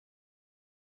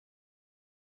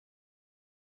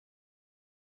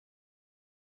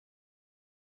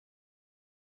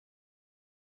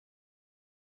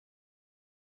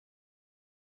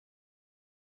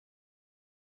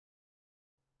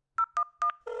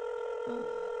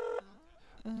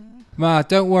Ma,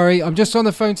 don't worry. I'm just on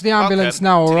the phone to the ambulance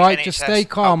now, alright? Just stay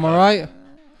calm, alright?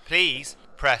 Please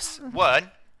press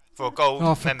 1 for a gold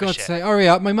Oh, for membership. God's sake, hurry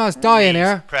up. My ma's dying Please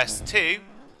here. press 2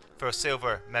 for a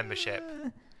silver membership.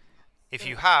 If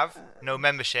you have no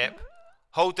membership,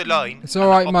 hold the line. It's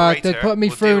alright, Ma. They're putting me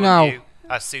through now. You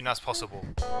as soon as possible.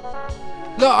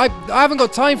 Look, I haven't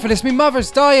got time for this. My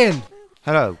mother's dying.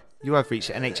 Hello, you have reached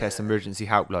the NHS Emergency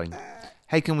Helpline.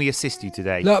 How can we assist you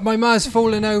today? Look, my ma's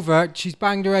fallen over. She's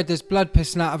banged her head. There's blood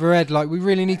pissing out of her head. Like, we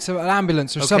really need an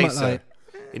ambulance or something sir. like.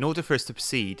 In order for us to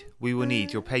proceed, we will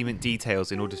need your payment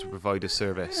details in order to provide a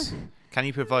service. Can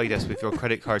you provide us with your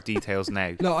credit card details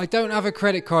now? Look, I don't have a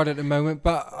credit card at the moment,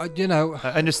 but, I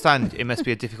understand it must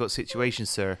be a difficult situation,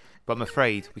 sir, but I'm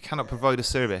afraid we cannot provide a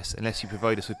service unless you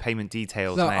provide us with payment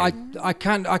details look, now. I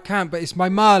can't, but it's my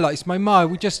ma, like, it's my ma.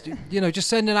 We just, just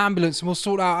send an ambulance and we'll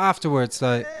sort it out afterwards,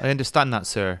 like. I understand that,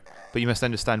 sir, but you must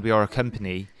understand we are a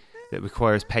company that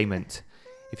requires payment.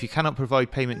 If you cannot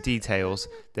provide payment details,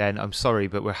 then I'm sorry,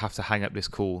 but we'll have to hang up this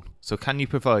call. So can you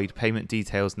provide payment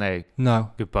details now?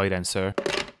 No. Goodbye then, sir.